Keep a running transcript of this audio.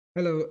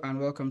Hello and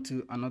welcome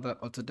to another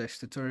Autodesk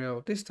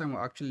tutorial. This time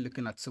we're actually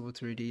looking at Civil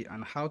 3D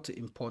and how to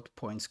import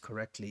points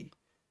correctly.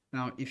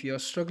 Now, if you're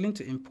struggling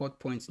to import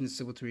points in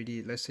Civil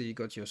 3D, let's say you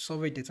got your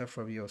survey data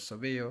from your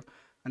surveyor,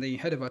 and then you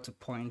head over to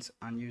points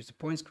and use the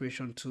points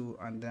creation tool,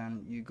 and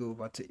then you go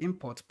over to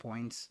import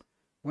points.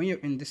 When you're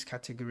in this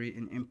category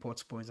in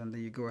import points, and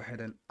then you go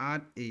ahead and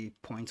add a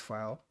point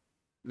file.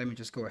 Let me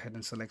just go ahead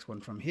and select one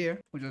from here.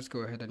 We'll just go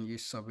ahead and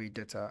use survey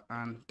data.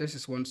 And this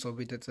is one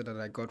survey data that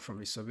I got from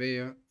a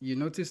surveyor. You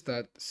notice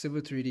that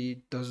Civil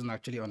 3D doesn't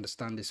actually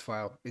understand this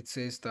file. It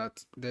says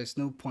that there's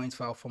no point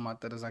file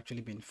format that has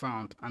actually been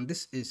found. And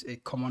this is a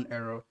common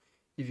error.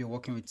 If you're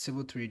working with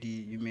Civil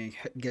 3D, you may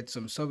get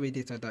some survey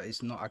data that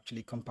is not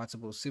actually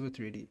compatible with Civil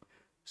 3D.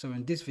 So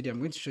in this video, I'm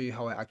going to show you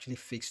how I actually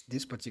fixed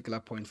this particular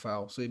point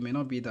file. So it may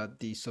not be that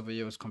the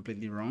surveyor was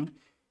completely wrong.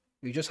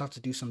 You just have to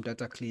do some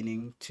data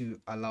cleaning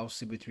to allow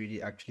Civil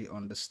 3D actually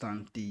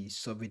understand the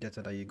survey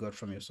data that you got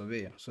from your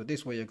surveyor. So this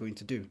is what you're going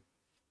to do.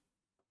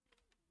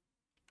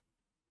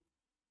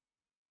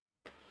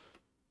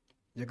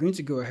 You're going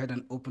to go ahead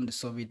and open the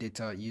survey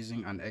data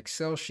using an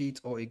Excel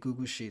sheet or a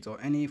Google sheet or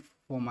any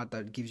format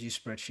that gives you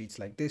spreadsheets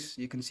like this.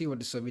 You can see what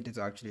the survey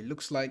data actually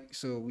looks like.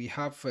 So we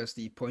have first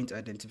the point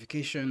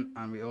identification,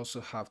 and we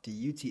also have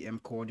the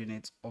UTM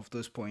coordinates of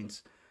those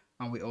points.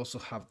 And we also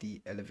have the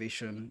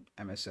elevation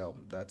MSL.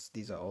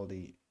 These are all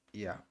the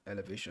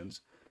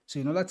elevations.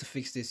 So in order to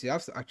fix this, you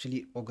have to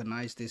actually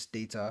organize this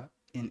data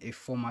in a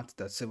format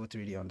that Civil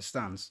 3D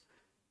understands.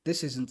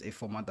 This isn't a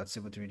format that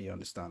Civil 3D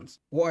understands.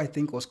 What I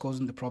think was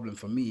causing the problem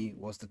for me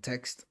was the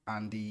text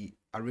and the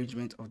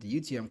arrangement of the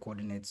UTM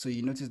coordinates. So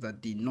you notice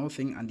that the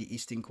northing and the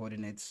easting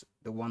coordinates,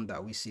 the one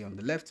that we see on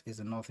the left is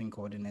the northing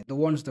coordinate. The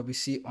ones that we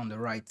see on the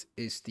right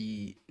is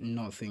the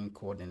northing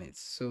coordinates.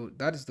 So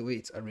that is the way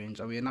it's arranged.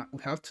 And we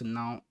have to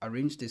now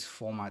arrange this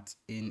format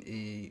in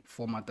a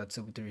format that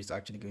Civil 3D is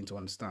actually going to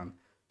understand.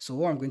 So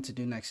what I'm going to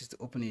do next is to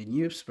open a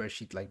new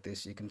spreadsheet like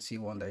this. You can see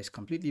one that is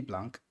completely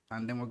blank.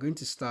 And then we're going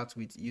to start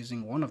with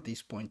using one of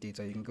these point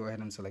data. You can go ahead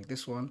and select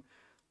this one.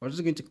 We're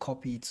just going to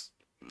copy it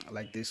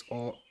like this,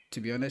 or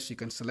to be honest, you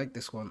can select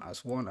this one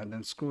as one and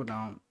then scroll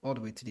down all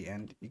the way to the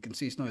end. You can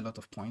see it's not a lot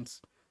of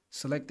points.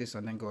 Select this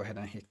and then go ahead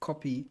and hit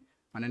copy,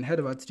 and then head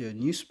over to your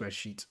new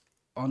spreadsheet.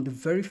 On the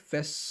very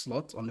first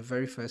slot, on the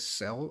very first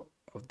cell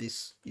of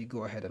this, you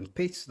go ahead and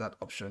paste that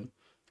option,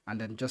 and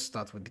then just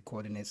start with the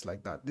coordinates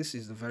like that. This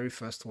is the very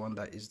first one,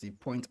 that is the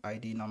point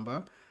ID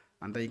number.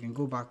 And then you can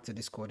go back to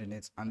this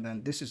coordinates, and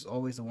then this is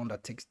always the one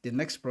that takes, the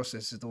next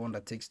process is the one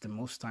that takes the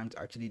most time to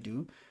actually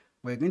do.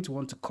 We're going to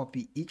want to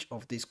copy each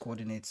of these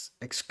coordinates,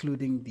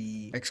 excluding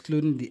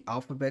the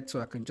alphabet.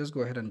 So I can just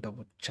go ahead and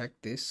double check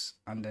this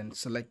and then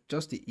select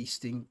just the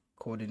easting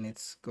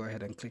coordinates. Go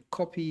ahead and click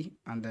copy,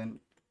 and then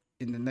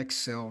in the next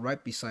cell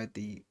right beside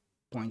the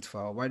point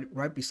file,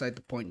 right beside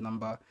the point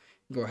number,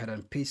 go ahead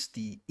and paste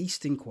the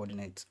easting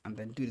coordinates, and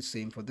then do the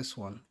same for this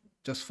one.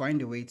 Just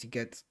find a way to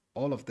get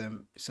all of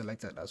them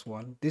selected as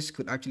one. This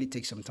could actually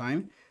take some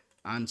time,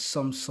 and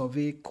some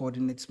survey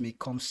coordinates may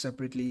come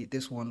separately.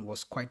 This one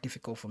was quite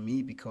difficult for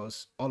me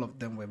because all of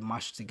them were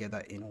mashed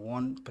together in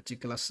one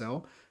particular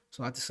cell.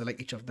 So I had to select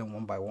each of them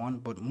one by one,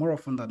 but more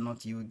often than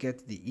not, you will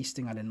get the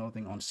easting and the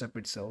northing on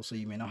separate cells. So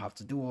you may not have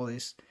to do all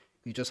this.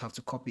 You just have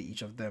to copy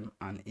each of them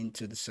and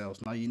into the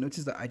cells. Now you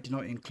notice that I did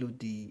not include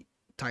the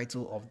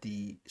title of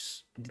the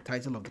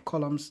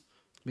columns,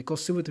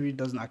 because Civil 3D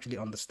doesn't actually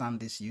understand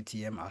this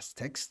UTM as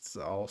text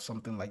or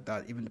something like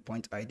that. Even the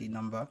point ID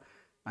number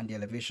and the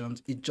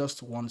elevations, it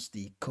just wants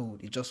the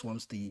code, it just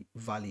wants the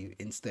value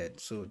instead.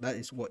 So that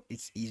is what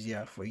it's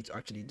easier for you to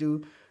actually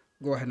do.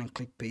 Go ahead and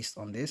click paste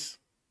on this.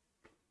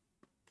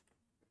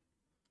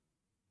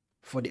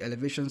 For the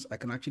elevations, I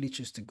can actually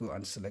choose to go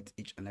and select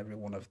each and every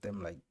one of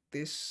them like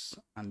this,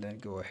 and then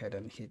go ahead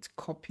and hit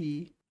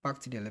copy. Back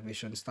to the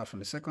elevation, start from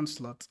the second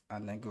slot,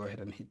 and then go ahead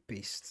and hit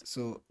paste.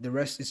 So the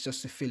rest is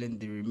just to fill in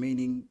the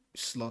remaining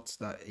slots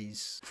that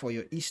is for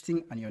your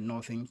easting and your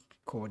northing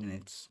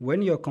coordinates.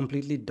 When you're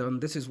completely done,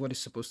 this is what it's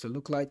supposed to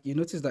look like. You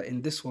notice that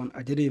in this one,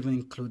 I didn't even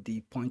include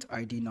the point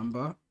ID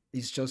number.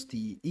 It's just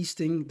the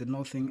easting, the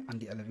northing, and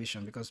the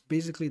elevation, because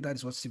basically that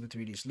is what Civil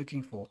 3D is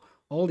looking for.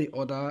 All the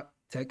other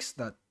text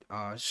that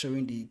are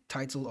showing the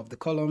title of the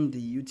column,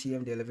 the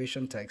UTM, the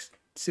elevation text,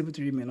 Civil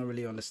 3D may not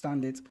really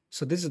understand it.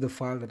 So this is the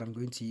file that I'm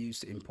going to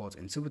use to import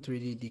in Civil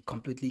 3D, the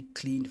completely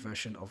cleaned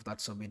version of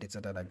that survey data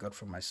that I got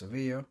from my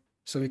surveyor.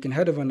 So we can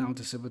head over now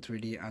to Civil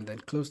 3D and then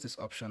close this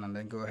option, and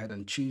then go ahead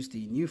and choose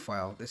the new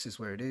file. This is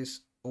where it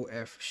is,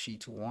 OF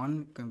sheet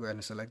 1. You can go ahead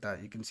and select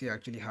that. You can see I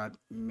actually had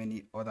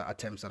many other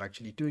attempts at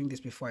actually doing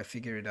this before I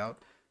figure it out.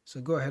 So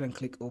go ahead and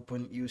click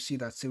open. You see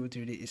that Civil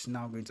 3D is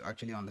now going to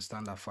actually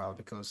understand that file,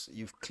 because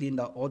you've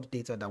cleaned out all the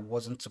data that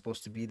wasn't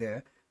supposed to be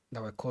there,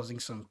 that were causing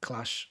some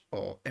clash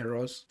or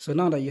errors. So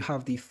now that you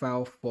have the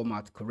file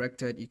format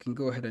corrected, you can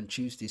go ahead and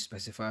choose the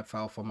specified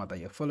file format that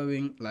you're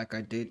following. Like I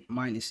did,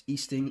 mine is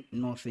easting,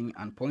 northing,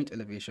 and point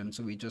elevation.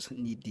 So we just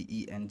need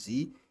the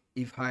ENZ.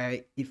 if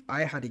I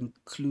had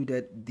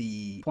included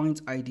the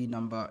point ID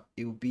number,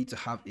 it would be to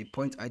have a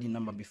point ID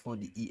number before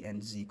the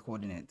ENZ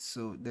coordinates.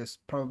 So there's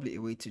probably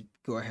a way to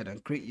go ahead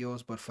and create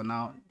yours, but for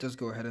now, just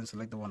go ahead and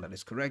select the one that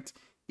is correct.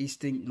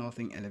 Easting,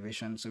 northing,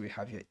 elevation. So we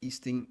have here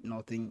easting,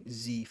 northing,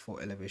 Z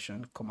for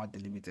elevation, comma,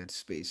 delimited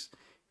space.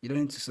 You don't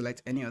need to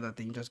select any other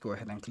thing. Just go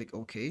ahead and click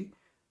OK.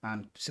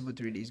 And Civil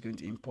 3D is going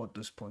to import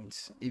those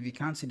points. If you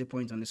can't see the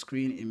points on the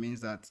screen, it means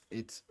that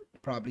it's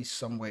probably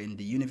somewhere in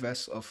the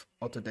universe of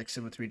Autodesk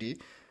Civil 3D.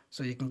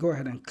 So you can go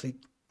ahead and click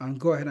and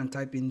go ahead and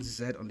type in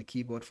Z on the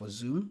keyboard for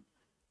zoom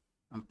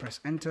and press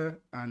enter,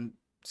 and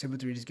Civil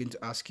 3D is going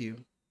to ask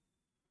you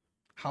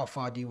how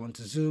far do you want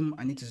to zoom.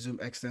 I need to zoom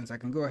extents. I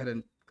can go ahead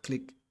and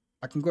click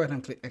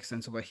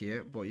extents over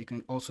here, but you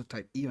can also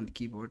type E on the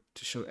keyboard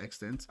to show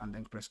extents and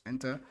then press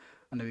enter,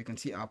 and then we can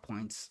see our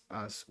points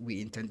as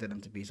we intended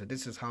them to be. So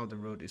this is how the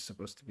road is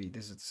supposed to be.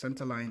 This is the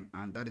center line,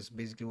 and that is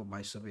basically what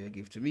my surveyor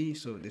gave to me.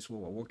 So this is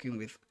what we're working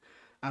with.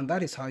 And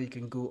that is how you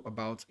can go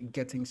about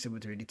getting Civil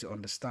 3D to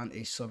understand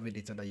a survey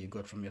data that you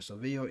got from your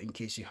surveyor. In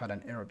case you had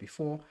an error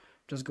before,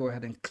 just go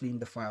ahead and clean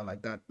the file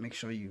like that. Make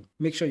sure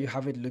you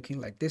have it looking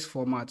like this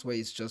format, where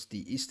it's just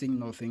the easting,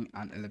 northing,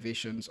 and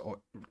elevations, or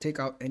take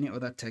out any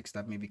other text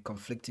that may be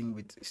conflicting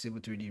with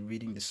Civil 3D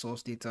reading the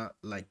source data,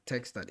 like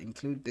text that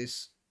include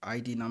this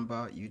ID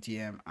number,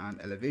 UTM, and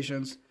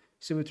elevations.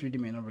 Civil 3D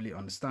may not really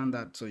understand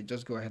that, so you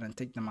just go ahead and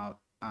take them out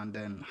and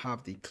then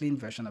have the clean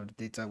version of the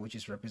data, which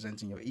is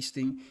representing your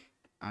easting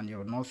and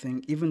your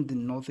northing. Even the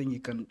northing, you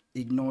can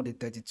ignore the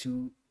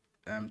 32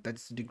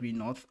 degree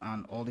north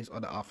and all these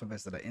other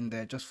alphabets that are in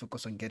there. Just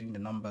focus on getting the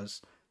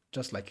numbers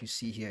just like you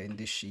see here in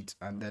this sheet,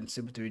 and then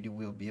Civil 3D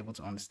will be able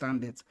to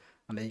understand it,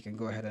 and then you can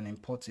go ahead and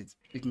import it.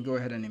 You can go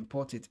ahead and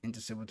import it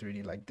into Civil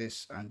 3D like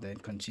this, and then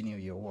continue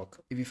your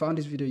work. If you found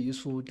this video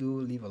useful,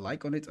 do leave a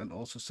like on it and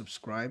also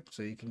subscribe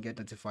so you can get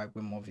notified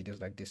when more videos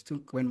like this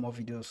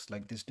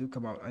do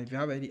come out. And if you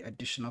have any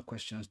additional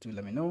questions, do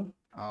let me know.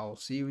 I'll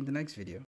see you in the next video.